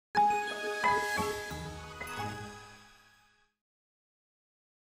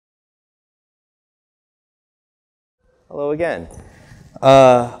Hello again.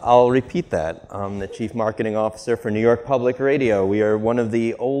 I'll repeat that. I'm the Chief Marketing Officer for New York Public Radio. We are one of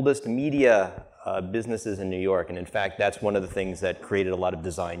the oldest media businesses in New York, and in fact, that's one of the things that created a lot of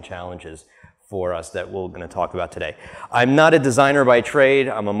design challenges for us that we're going to talk about today. I'm not a designer by trade.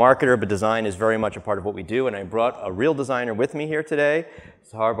 I'm a marketer, but design is very much a part of what we do, and I brought a real designer with me here today.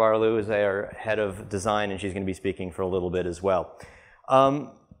 Sahar Barlu is our head of design, and she's going to be speaking for a little bit as well.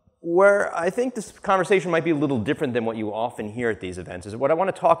 Where I think this conversation might be a little different than what you often hear at these events is what I want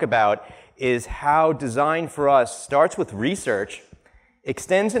to talk about is how design for us starts with research,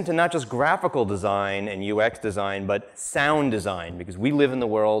 extends into not just graphical design and UX design, but sound design, because we live in the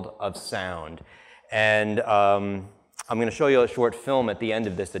world of sound. And I'm going to show you a short film at the end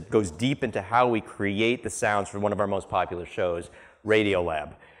of this that goes deep into how we create the sounds for one of our most popular shows,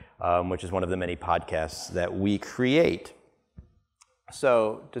 Radiolab, which is one of the many podcasts that we create.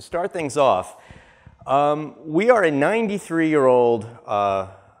 So to start things off, we are a 93-year-old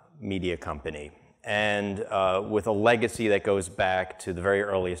media company, and with a legacy that goes back to the very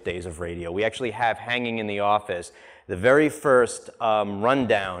earliest days of radio. We actually have hanging in the office the very first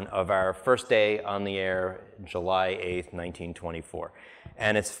rundown of our first day on the air, July 8th, 1924.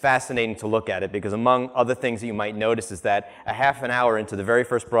 And it's fascinating to look at it because among other things that you might notice is that a half an hour into the very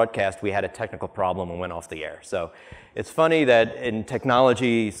first broadcast, we had a technical problem and went off the air. So it's funny that in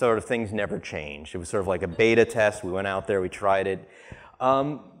technology, sort of things never change. It was sort of like a beta test. We went out there, we tried it.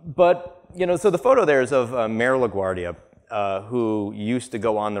 But, you know, so the photo there is of Mayor LaGuardia, who used to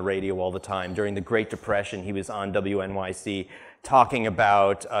go on the radio all the time. During the Great Depression, he was on WNYC talking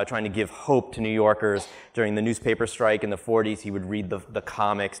about trying to give hope to New Yorkers. During the newspaper strike in the 40s, he would read the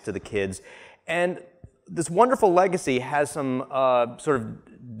comics to the kids. And this wonderful legacy has some sort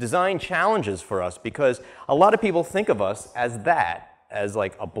of design challenges for us because a lot of people think of us as that, as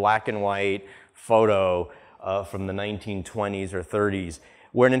like a black and white photo from the 1920s or 30s.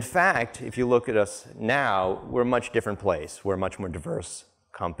 When in fact, if you look at us now, we're a much different place. We're a much more diverse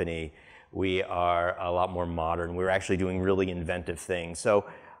company. We are a lot more modern. We're actually doing really inventive things. So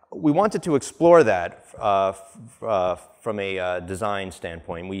we wanted to explore that from a design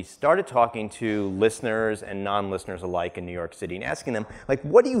standpoint. We started talking to listeners and non-listeners alike in New York City and asking them, like,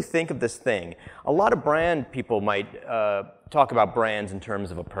 what do you think of this thing? A lot of brand people might talk about brands in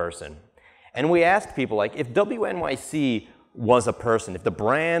terms of a person. And we asked people, like, if WNYC was a person, if the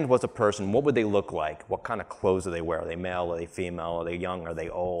brand was a person, what would they look like? What kind of clothes do they wear? Are they male? Are they female? Are they young? Are they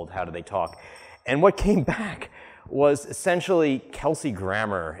old? How do they talk? And what came back was essentially Kelsey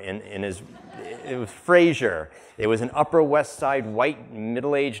Grammer it was Frasier. It was an Upper West Side white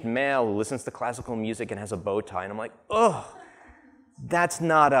middle-aged male who listens to classical music and has a bow tie. And I'm like, ugh, that's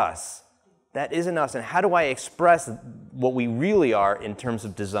not us. That isn't us. And how do I express what we really are in terms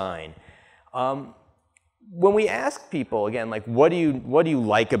of design? When we ask people, again, like, what do you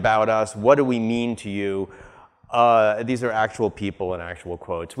like about us? What do we mean to you? These are actual people and actual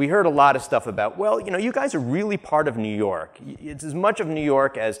quotes. We heard a lot of stuff about, well, you know, you guys are really part of New York. It's as much of New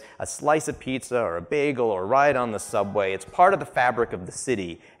York as a slice of pizza or a bagel or a ride on the subway. It's part of the fabric of the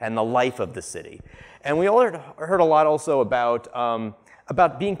city and the life of the city. And we all heard a lot also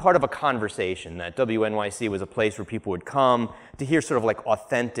about being part of a conversation, that WNYC was a place where people would come to hear sort of like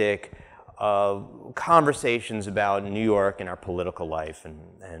authentic conversations about New York and our political life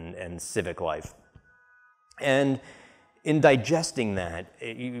and civic life. And in digesting that,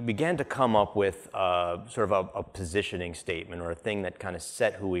 you began to come up with sort of a positioning statement or a thing that kind of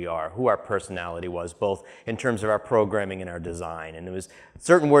set who we are, who our personality was, both in terms of our programming and our design. And there was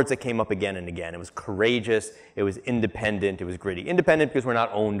certain words that came up again and again. It was courageous, it was independent, it was gritty. Independent because we're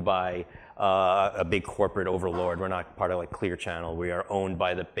not owned by a big corporate overlord. We're not part of like Clear Channel. We are owned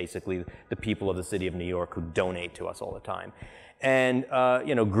by basically the people of the city of New York who donate to us all the time. And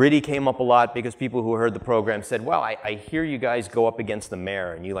you know, gritty came up a lot because people who heard the program said, well, I hear you guys go up against the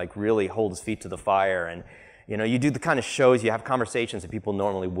mayor and you like really hold his feet to the fire, and you know, you do the kind of shows, you have conversations that people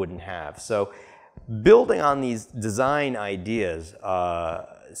normally wouldn't have. So building on these design ideas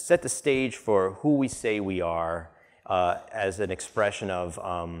set the stage for who we say we are as an expression of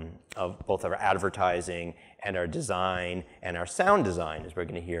both our advertising and our design and our sound design, as we're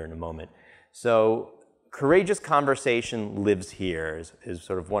going to hear in a moment. So courageous conversation lives here is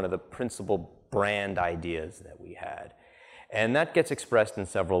sort of one of the principal brand ideas that we had. And that gets expressed in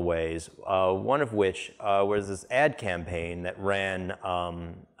several ways, one of which was this ad campaign that ran,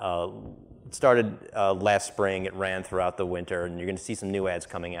 started last spring, it ran throughout the winter, and you're going to see some new ads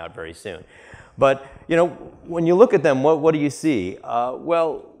coming out very soon. But, you know, when you look at them, what do you see?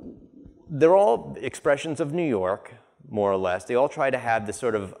 Well, they're all expressions of New York, more or less. They all try to have this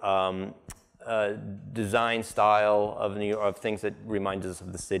sort of design style of New York, of things that remind us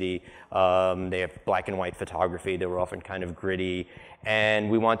of the city. They have black and white photography. They were often kind of gritty. And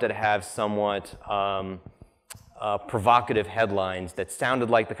we wanted to have somewhat provocative headlines that sounded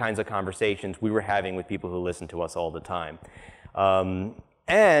like the kinds of conversations we were having with people who listen to us all the time.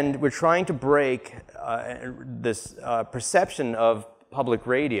 And we're trying to break this perception of public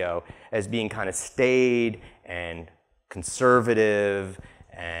radio as being kind of staid and conservative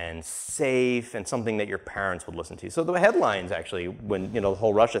and safe and something that your parents would listen to. So the headlines actually, when the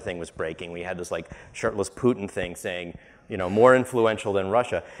whole Russia thing was breaking, we had this like shirtless Putin thing saying, more influential than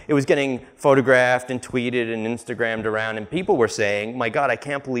Russia. It was getting photographed and tweeted and Instagrammed around, and people were saying, my God, I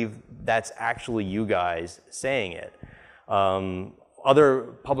can't believe that's actually you guys saying it. Other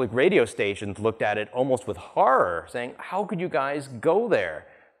public radio stations looked at it almost with horror, saying, how could you guys go there?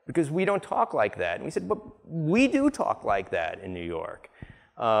 Because we don't talk like that. And we said, but we do talk like that in New York.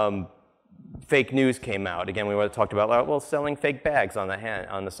 Fake news came out. Again, we talked about, well, selling fake bags on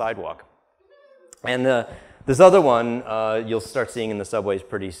the sidewalk. And this other one you'll start seeing in the subways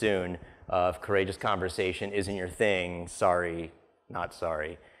pretty soon. If courageous conversation isn't your thing, sorry, not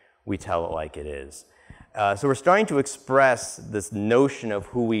sorry. We tell it like it is. So we're starting to express this notion of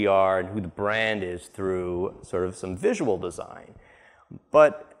who we are and who the brand is through sort of some visual design.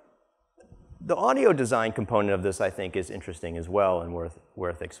 But the audio design component of this, I think, is interesting as well and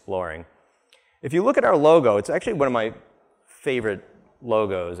worth exploring. If you look at our logo, it's actually one of my favorite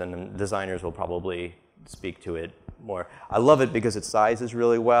logos, and the designers will probably speak to it more. I love it because it sizes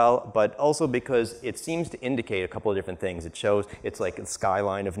really well, but also because it seems to indicate a couple of different things. It shows it's like the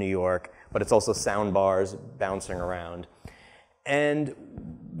skyline of New York, but it's also sound bars bouncing around. And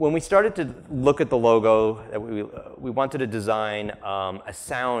when we started to look at the logo, we wanted to design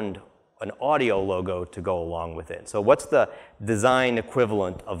an audio logo to go along with it. So what's the design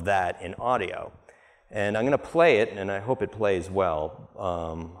equivalent of that in audio? And I'm going to play it, and I hope it plays well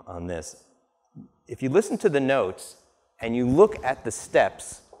on this. If you listen to the notes and you look at the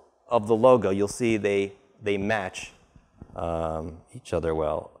steps of the logo, you'll see they match each other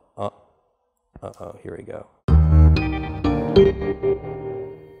well. Here we go.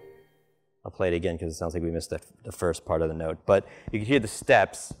 I'll play it again because it sounds like we missed the first part of the note. But you can hear the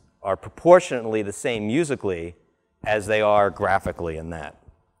steps are proportionately the same musically as they are graphically in that.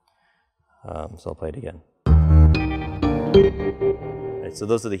 So I'll play it again. Right, so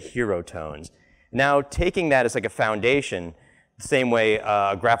those are the hero tones. Now, taking that as like a foundation, the same way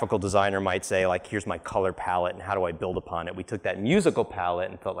a graphical designer might say, like, here's my color palette and how do I build upon it? We took that musical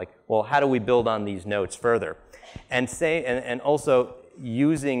palette and felt like, well, how do we build on these notes further? And also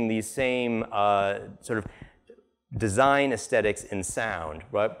using these same sort of design aesthetics in sound,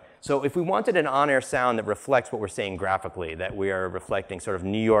 right? So if we wanted an on-air sound that reflects what we're saying graphically, that we are reflecting sort of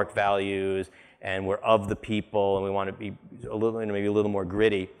New York values and we're of the people and we want to be a little, maybe a little more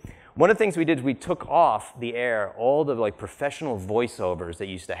gritty, one of the things we did is we took off the air all the like professional voiceovers that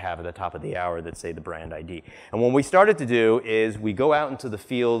you used to have at the top of the hour that say the brand ID. And what we started to do is we go out into the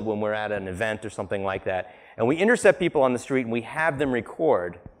field when we're at an event or something like that, and we intercept people on the street and we have them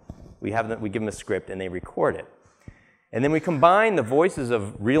record. We give them a script and they record it. And then we combine the voices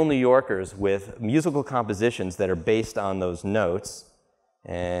of real New Yorkers with musical compositions that are based on those notes.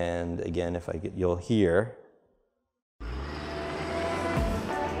 And again, you'll hear.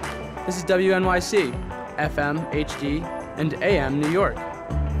 This is WNYC, FM, HD, and AM New York.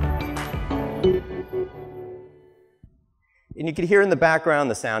 And you can hear in the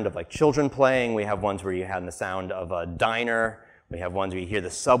background the sound of like children playing. We have ones where you have the sound of a diner. We have ones where you hear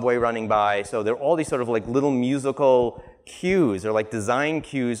the subway running by. So there are all these sort of like little musical cues, or like design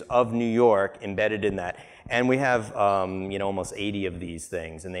cues of New York embedded in that. And we have almost 80 of these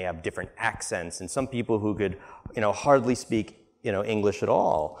things, and they have different accents, and some people who could hardly speak English at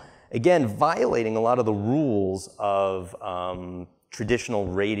all. Again, violating a lot of the rules of traditional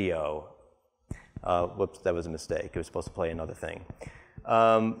radio. Whoops, that was a mistake. It was supposed to play another thing.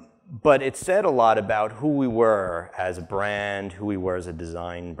 But it said a lot about who we were as a brand, who we were as a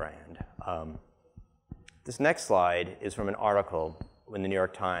design brand. This next slide is from an article in the New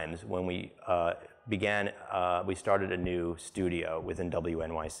York Times when we we started a new studio within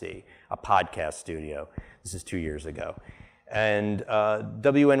WNYC, a podcast studio. This is 2 years ago. And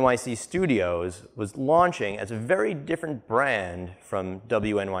WNYC Studios was launching as a very different brand from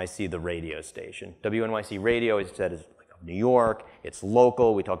WNYC, the radio station. WNYC Radio, as I said, is like New York. It's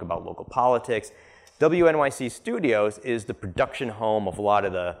local. We talk about local politics. WNYC Studios is the production home of a lot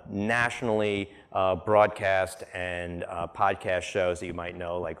of the nationally broadcast and podcast shows that you might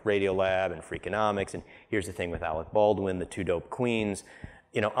know, like Radiolab and Freakonomics. And here's the thing with Alec Baldwin, the Two Dope Queens.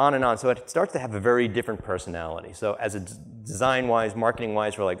 on and on. So it starts to have a very different personality. So as a design-wise,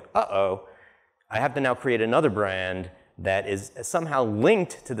 marketing-wise, we're like, uh-oh, I have to now create another brand that is somehow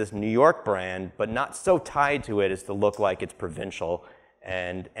linked to this New York brand, but not so tied to it as to look like it's provincial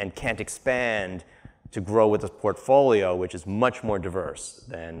and can't expand to grow with a portfolio which is much more diverse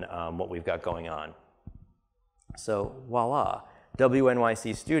than what we've got going on. So voila,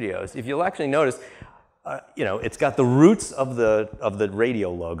 WNYC Studios. If you'll actually notice, it's got the roots of the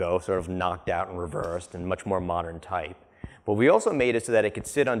radio logo sort of knocked out and reversed and much more modern type. But we also made it so that it could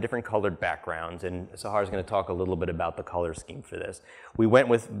sit on different colored backgrounds, and Sahar's going to talk a little bit about the color scheme for this. We went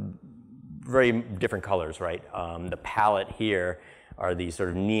with very different colors, right? The palette here are these sort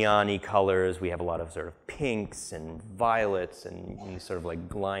of neon-y colors. We have a lot of sort of pinks and violets and sort of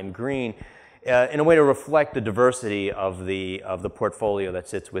like lime green, in a way to reflect the diversity of the portfolio that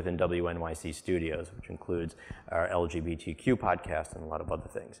sits within WNYC Studios, which includes our LGBTQ podcast and a lot of other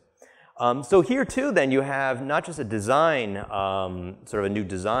things. So here too, then you have not just a design, sort of a new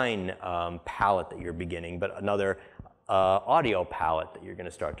design palette that you're beginning, but another audio palette that you're going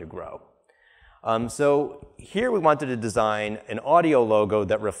to start to grow. So here we wanted to design an audio logo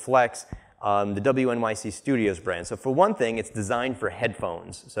that reflects the WNYC Studios brand. So for one thing, it's designed for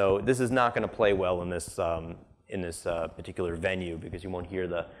headphones. So this is not going to play well in this particular venue because you won't hear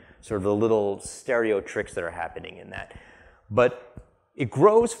the sort of the little stereo tricks that are happening in that. But it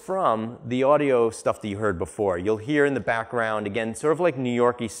grows from the audio stuff that you heard before. You'll hear in the background, again, sort of like New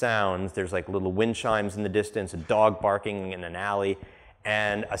York-y sounds. There's like little wind chimes in the distance, a dog barking in an alley,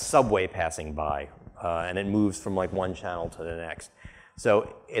 and a subway passing by. And it moves from like one channel to the next.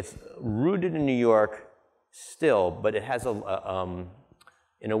 So it's rooted in New York still, but it has,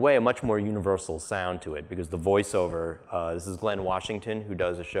 in a way, a much more universal sound to it because the voiceover, this is Glenn Washington, who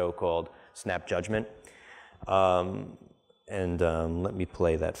does a show called Snap Judgment. Let me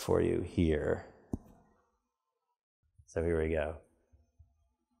play that for you here. So here we go.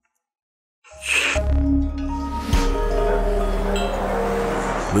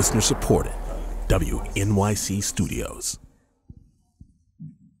 Listener supported, WNYC Studios.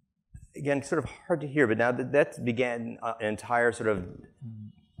 Again, sort of hard to hear, but now that began an entire sort of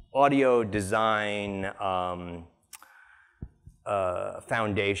audio design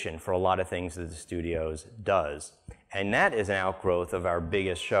foundation for a lot of things that the studios does. And that is an outgrowth of our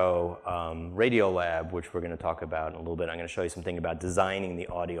biggest show, Radio Lab, which we're going to talk about in a little bit. I'm going to show you something about designing the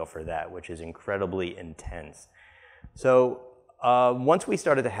audio for that, which is incredibly intense. So once we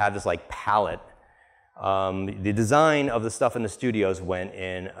started to have this like palette, the design of the stuff in the studios went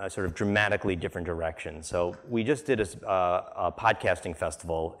in a sort of dramatically different direction. So we just did a podcasting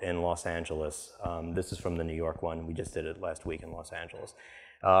festival in Los Angeles. This is from the New York one. We just did it last week in Los Angeles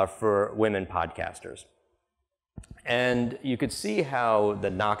for women podcasters. And you could see how the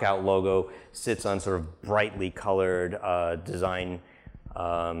Knockout logo sits on sort of brightly colored design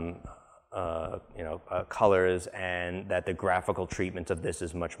colors, and that the graphical treatment of this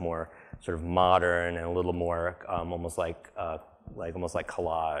is much more sort of modern and a little more almost like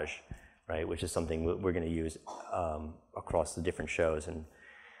collage, right? Which is something we're going to use across the different shows.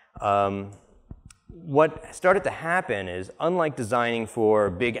 And what started to happen is, unlike designing for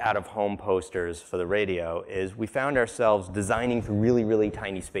big out-of-home posters for the radio, is we found ourselves designing for really, really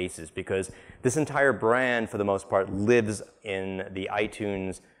tiny spaces because this entire brand, for the most part, lives in the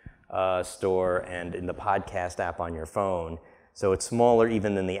iTunes store and in the podcast app on your phone. So it's smaller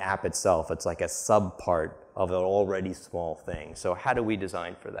even than the app itself. It's like a sub-part of an already small thing. So how do we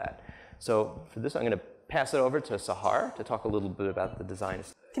design for that? So for this, I'm going to pass it over to Sahar to talk a little bit about the design.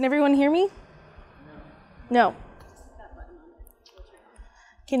 Can everyone hear me? No.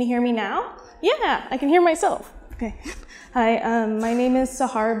 Can you hear me now? Yeah, I can hear myself. Okay. Hi, my name is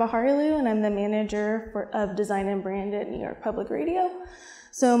Sahar Baharilu, and I'm the manager of design and brand at New York Public Radio.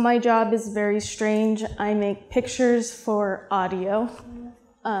 So my job is very strange. I make pictures for audio,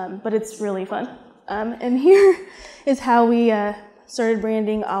 but it's really fun. And here is how we started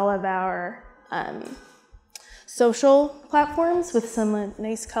branding all of our social platforms with some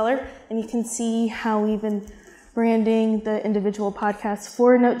nice color. And you can see how we've been branding the individual podcasts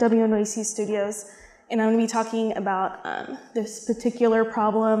for WNYC Studios. And I'm going to be talking about this particular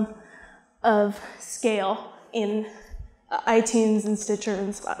problem of scale in iTunes and Stitcher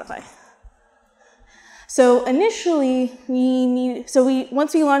and Spotify. So initially,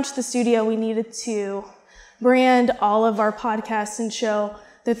 once we launched the studio, we needed to brand all of our podcasts and show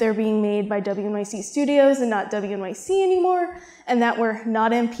that they're being made by WNYC Studios and not WNYC anymore, and that we're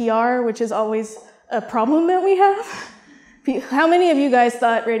not NPR, which is always a problem that we have. How many of you guys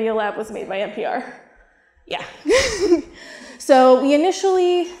thought Radio Lab was made by NPR? Yeah. So we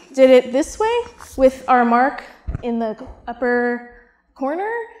initially did it this way with our mark in the upper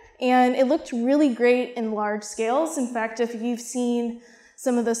corner, and it looked really great in large scales. In fact, if you've seen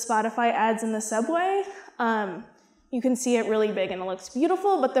some of the Spotify ads in the subway, you can see it really big and it looks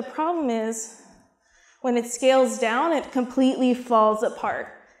beautiful, but the problem is when it scales down, it completely falls apart.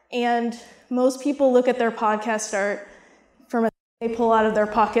 And most people look at their podcast art from they pull out of their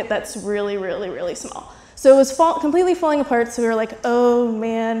pocket that's really, really, really small. So it was completely falling apart, so we were like, oh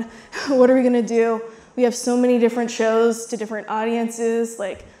man, what are we gonna do? We have so many different shows to different audiences,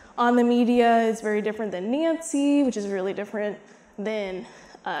 like On the Media is very different than Nancy, which is really different than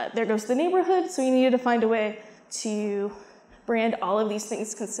There Goes the Neighborhood, so we needed to find a way to brand all of these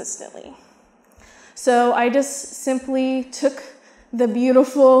things consistently. So I just simply took the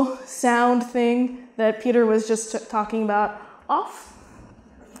beautiful sound thing that Peter was just talking about off.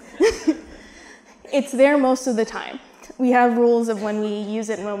 It's there most of the time. We have rules of when we use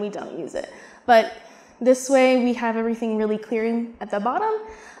it and when we don't use it. But this way we have everything really clear at the bottom.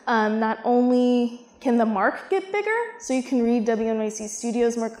 Not only can the mark get bigger, so you can read WNYC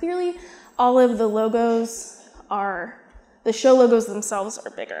Studios more clearly, all of the logos the show logos themselves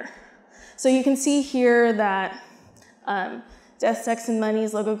are bigger. So you can see here that Death, Sex, and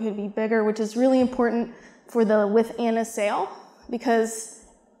Money's logo could be bigger, which is really important for the With Anna sale because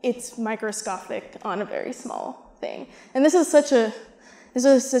it's microscopic on a very small thing. And this was such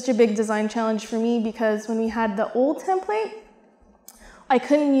a big design challenge for me because when we had the old template, I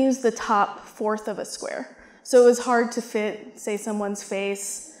couldn't use the top fourth of a square. So it was hard to fit, say, someone's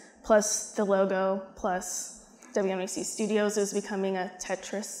face plus the logo plus WNYC Studios. It was becoming a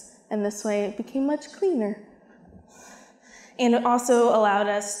Tetris, and this way it became much cleaner. And it also allowed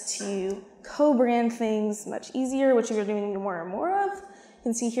us to co-brand things much easier, which we were doing more and more of. You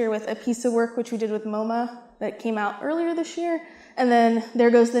can see here with a piece of work which we did with MoMA that came out earlier this year. And then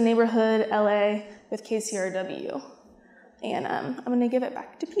There Goes the Neighborhood, LA, with KCRW. And I'm gonna give it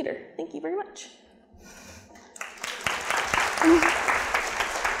back to Peter. Thank you very much.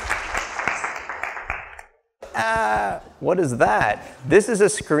 What is that? This is a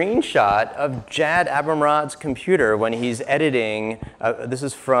screenshot of Jad Abumrad's computer when he's editing. This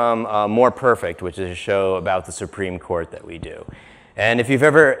is from More Perfect, which is a show about the Supreme Court that we do. And if you've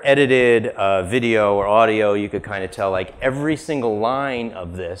ever edited video or audio, you could kind of tell like every single line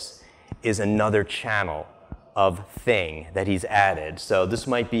of this is another channel of thing that he's added. So this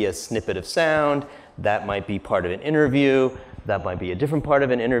might be a snippet of sound, that might be part of an interview, that might be a different part of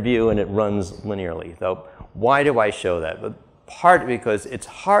an interview, and it runs linearly. So why do I show that? But part because it's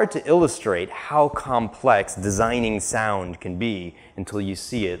hard to illustrate how complex designing sound can be until you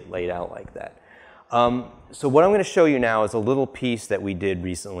see it laid out like that. So what I'm going to show you now is a little piece that we did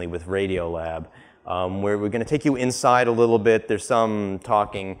recently with Radiolab, where we're going to take you inside a little bit. There's some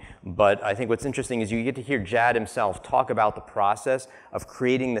talking, but I think what's interesting is you get to hear Jad himself talk about the process of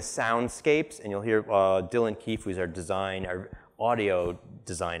creating the soundscapes, and you'll hear Dylan Keefe, who's our audio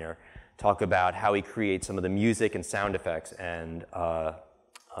designer, talk about how he creates some of the music and sound effects and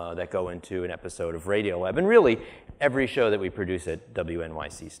that go into an episode of Radiolab, and really every show that we produce at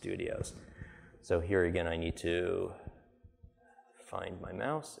WNYC Studios. So here again, I need to find my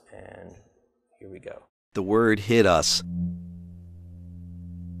mouse, and here we go. The word hit us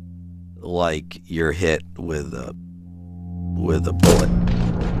like you're hit with a bullet.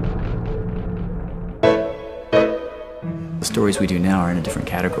 The stories we do now are in a different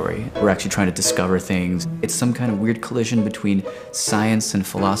category. We're actually trying to discover things. It's some kind of weird collision between science and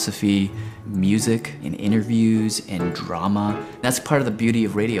philosophy, music and interviews and drama. That's part of the beauty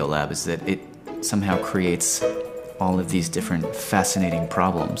of Radiolab, is that it somehow creates all of these different fascinating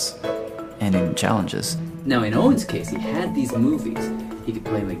problems and challenges. Now in Owen's case, he had these movies. He could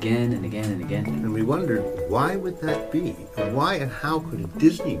play them again and again and again. And we wondered, why would that be? And why and how could a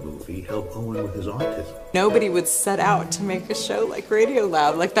Disney movie help Owen with his autism? Nobody would set out to make a show like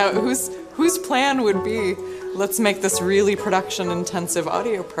Radiolab. Like that, whose plan would be, let's make this really production-intensive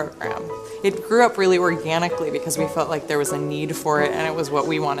audio program. It grew up really organically because we felt like there was a need for it and it was what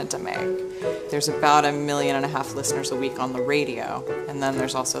we wanted to make. There's about 1.5 million listeners a week on the radio, and then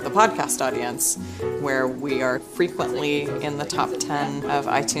there's also the podcast audience, where we are frequently in the top 10 of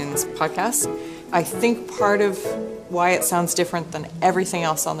iTunes podcasts. I think part of why it sounds different than everything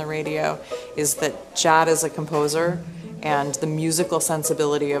else on the radio is that Jad is a composer, and the musical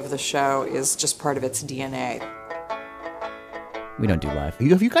sensibility of the show is just part of its DNA. We don't do live.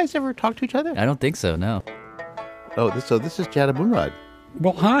 Have you guys ever talked to each other? I don't think so, no. Oh, so this is Jad Abumrad.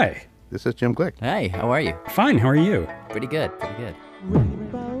 Well, hi. This is Jim Glick. Hey, how are you? Fine, how are you? Pretty good, pretty good.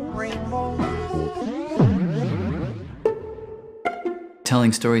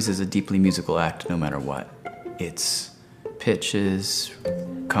 Telling stories is a deeply musical act no matter what. It's pitches,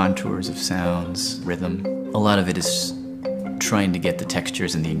 contours of sounds, rhythm. A lot of it is trying to get the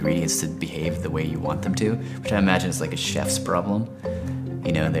textures and the ingredients to behave the way you want them to, which I imagine is like a chef's problem.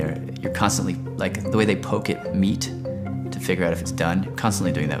 You know, you're constantly, like the way they poke at meat to figure out if it's done, you're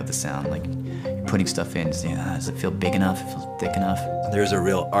constantly doing that with the sound. Like you're putting stuff in, saying, does it feel big enough? It feels thick enough? There's a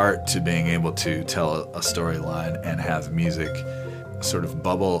real art to being able to tell a storyline and have music sort of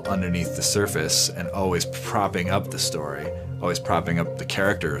bubble underneath the surface and always propping up the story, always propping up the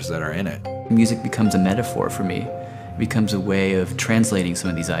characters that are in it. Music becomes a metaphor for me. It becomes a way of translating some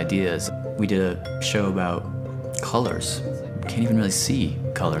of these ideas. We did a show about colors. You can't even really see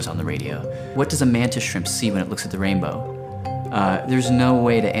colors on the radio. What does a mantis shrimp see when it looks at the rainbow? There's no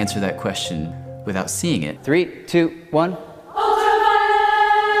way to answer that question without seeing it. 3, 2, 1.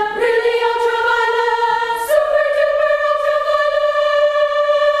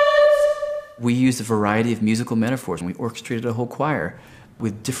 We used a variety of musical metaphors, and we orchestrated a whole choir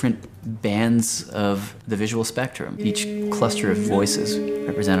with different bands of the visual spectrum. Each cluster of voices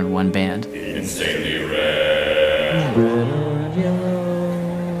represented one band. Insanely red.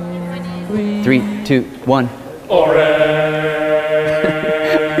 3, 2, 1. Orange. I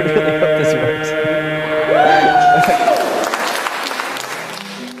really hope this works.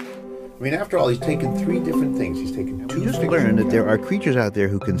 I mean, after all, he's taken 3 different things. He's taken 2 We just learned that there are creatures out there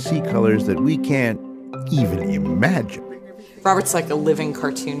who can see colors that we can't even imagine. Robert's like a living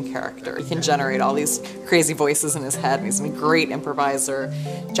cartoon character. He can generate all these crazy voices in his head, and he's a great improviser.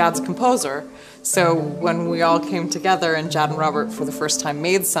 Jad's a composer, so when we all came together and Jad and Robert for the first time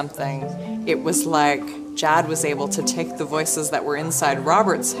made something, it was like Jad was able to take the voices that were inside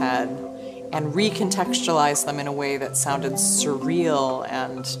Robert's head and recontextualize them in a way that sounded surreal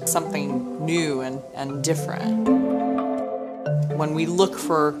and something new and different. When we look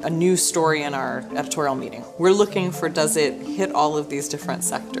for a new story in our editorial meeting, we're looking for, does it hit all of these different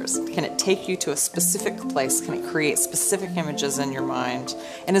sectors? Can it take you to a specific place? Can it create specific images in your mind?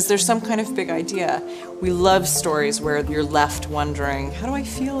 And is there some kind of big idea? We love stories where you're left wondering, how do I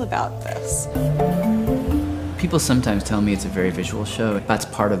feel about this? People sometimes tell me it's a very visual show. That's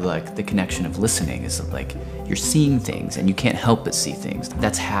part of like the connection of listening, is that, like, you're seeing things and you can't help but see things.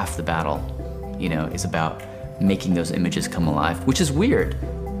 That's half the battle, you know, is about making those images come alive, which is weird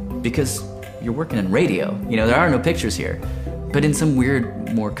because you're working in radio. You know, there are no pictures here. But in some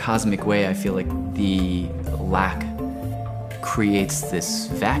weird, more cosmic way, I feel like the lack creates this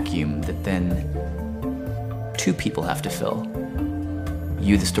vacuum that then 2 people have to fill.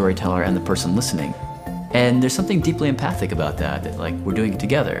 You, the storyteller, and the person listening. And there's something deeply empathic about that like we're doing it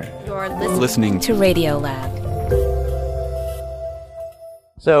together. You're listening to Radio Lab.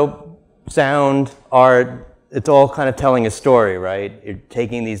 So sound, art, it's all kind of telling a story, right? You're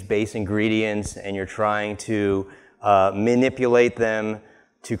taking these base ingredients and you're trying to manipulate them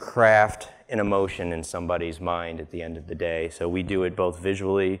to craft an emotion in somebody's mind at the end of the day. So we do it both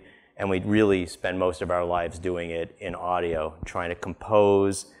visually, and we really spend most of our lives doing it in audio, trying to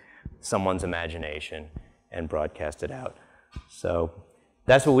compose someone's imagination and broadcast it out. So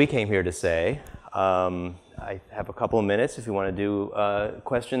that's what we came here to say. I have a couple of minutes if you want to do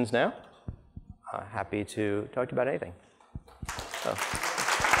questions now. Happy to talk to you about anything. So.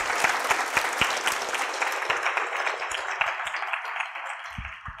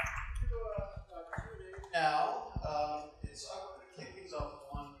 Now, I'm going to kick things off with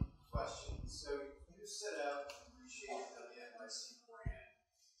one question. So you set out to reshape the WNYC brand,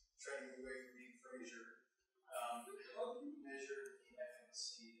 trying to move away from being Fraser. How do you measure the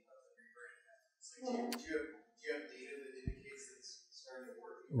efficacy of the rebranding efforts? Like, do you have data that indicates that it's starting to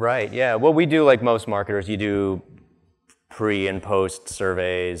work? Right, yeah. Well, we do, like most marketers, you do pre and post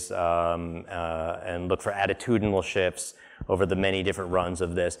surveys and look for attitudinal shifts over the many different runs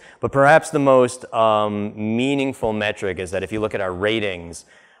of this. But perhaps the most meaningful metric is that if you look at our ratings,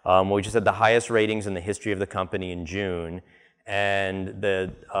 we just had the highest ratings in the history of the company in June, and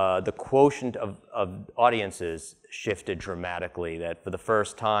the quotient of audiences shifted dramatically, that for the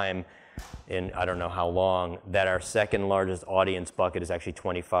first time in I don't know how long, that our second largest audience bucket is actually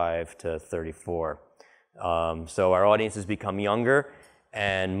 25 to 34. So our audiences become younger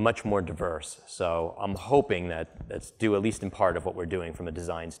and much more diverse. So I'm hoping that that's due at least in part of what we're doing from a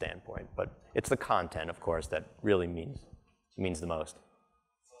design standpoint. But it's the content, of course, that really means the most.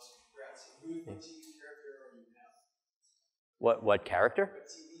 What TV character are you now? What character? What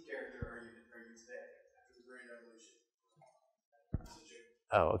TV character are you today after the brand evolution?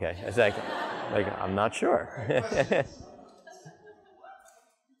 Oh, okay. It's like I'm not sure.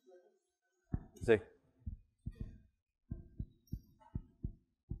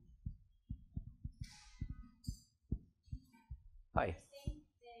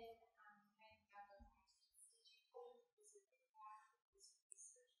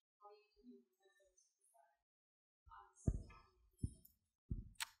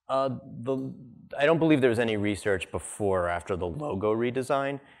 I don't believe there was any research before or after the logo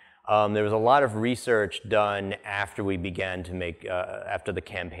redesign. There was a lot of research done after we began to make, after the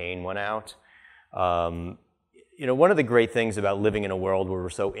campaign went out. You know, one of the great things about living in a world where we're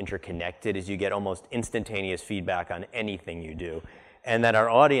so interconnected is you get almost instantaneous feedback on anything you do. And that our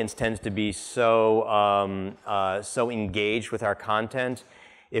audience tends to be so, so engaged with our content.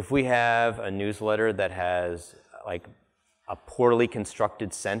 If we have a newsletter that has like a poorly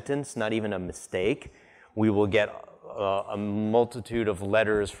constructed sentence, not even a mistake, we will get a multitude of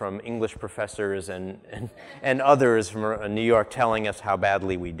letters from English professors and others from New York telling us how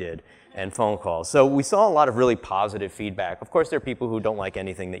badly we did, and phone calls. So we saw a lot of really positive feedback. Of course, there are people who don't like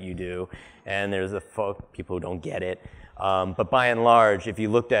anything that you do, and there's the people who don't get it. But by and large, if you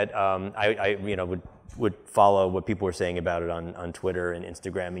looked at, I you know, would follow what people were saying about it on Twitter and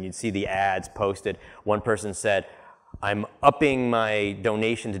Instagram, and you'd see the ads posted. One person said, "I'm upping my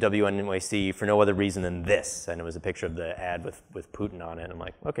donation to WNYC for no other reason than this," and it was a picture of the ad with Putin on it. I'm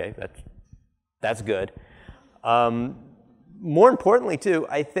like, okay, that's good. More importantly, too,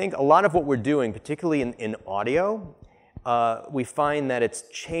 I think a lot of what we're doing, particularly in audio, we find that it's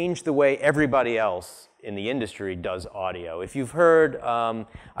changed the way everybody else in the industry does audio. If you've heard,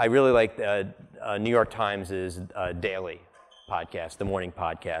 I really like New York Times' daily podcast, the morning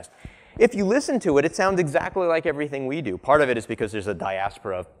podcast. If you listen to it, it sounds exactly like everything we do. Part of it is because there's a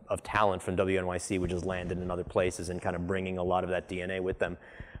diaspora of talent from WNYC, which has landed in other places and kind of bringing a lot of that DNA with them.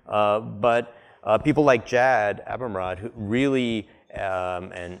 But people like Jad Abumrad, who really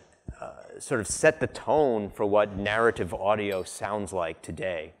sort of set the tone for what narrative audio sounds like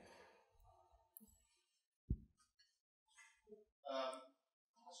today.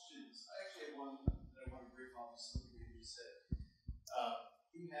 Questions. I actually have one that I want to brief on something that you said.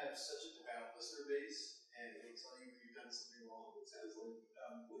 You have such a devout listener base, and it's not even you've done something wrong. It sounds like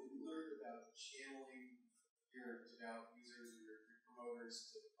what you learned about channeling your devout users, your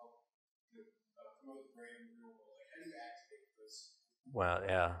promoters to help promote the brand in the real world. Like, how do you activate those? Wow,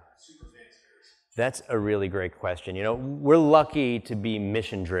 yeah. Super fans of yours. That's a really great question. You know, we're lucky to be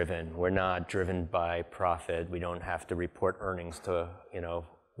mission driven. We're not driven by profit. We don't have to report earnings to, you know,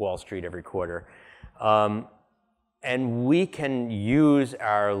 Wall Street every quarter. And we can use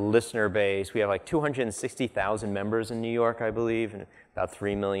our listener base. We have like 260,000 members in New York, I believe, and about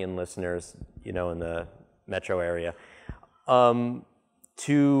 3 million listeners, you know, in the metro area. You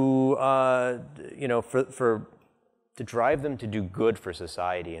know, to drive them to do good for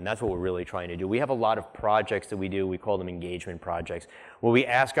society, and that's what we're really trying to do. We have a lot of projects that we do. We call them engagement projects, where we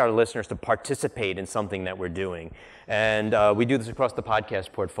ask our listeners to participate in something that we're doing. And we do this across the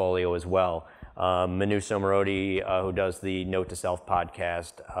podcast portfolio as well. Manu Somarodi, who does the Note to Self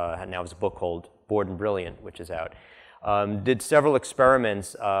podcast, now has a book called Bored and Brilliant, which is out, did several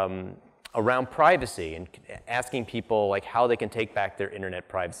experiments around privacy and asking people like how they can take back their internet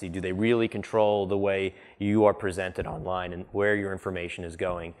privacy. Do they really control the way you are presented online and where your information is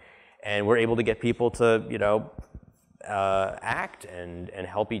going? And we're able to get people to, you know, act and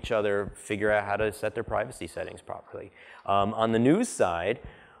help each other figure out how to set their privacy settings properly. On the news side,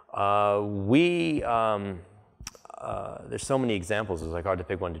 there's so many examples, it's like hard to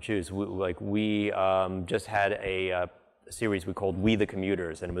pick one to choose. We just had a series we called We the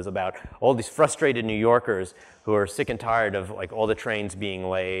Commuters, and it was about all these frustrated New Yorkers who are sick and tired of like all the trains being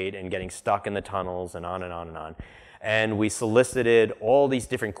late and getting stuck in the tunnels and on and on and on. And we solicited all these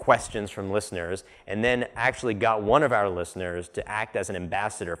different questions from listeners, and then actually got one of our listeners to act as an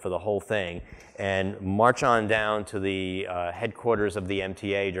ambassador for the whole thing and march on down to the headquarters of the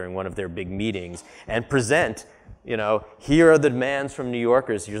MTA during one of their big meetings and present, you know, here are the demands from New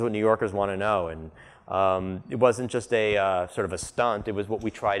Yorkers, here's what New Yorkers want to know. And it wasn't just a sort of a stunt, it was what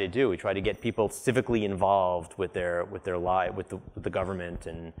we try to do. We try to get people civically involved with their life, with the government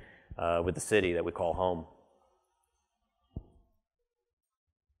and with the city that we call home.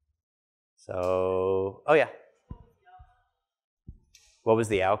 So, oh yeah. What was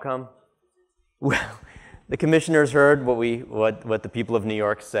the outcome? Well, the commissioners heard what the people of New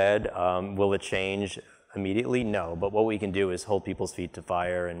York said. Will it change immediately? No, but what we can do is hold people's feet to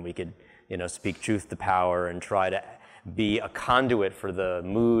fire, and we could, you know, speak truth to power and try to be a conduit for the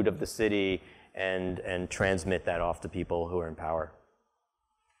mood of the city and transmit that off to people who are in power.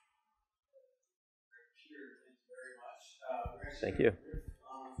 Thank you.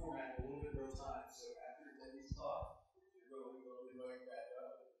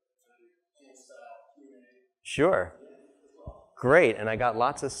 Sure. Great, and I got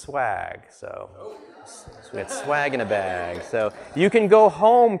lots of swag, so we got swag in a bag. So you can go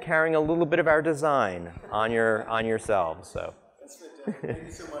home carrying a little bit of our design on yourselves. So.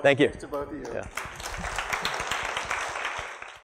 Thank you. Thanks to both of you. Yeah.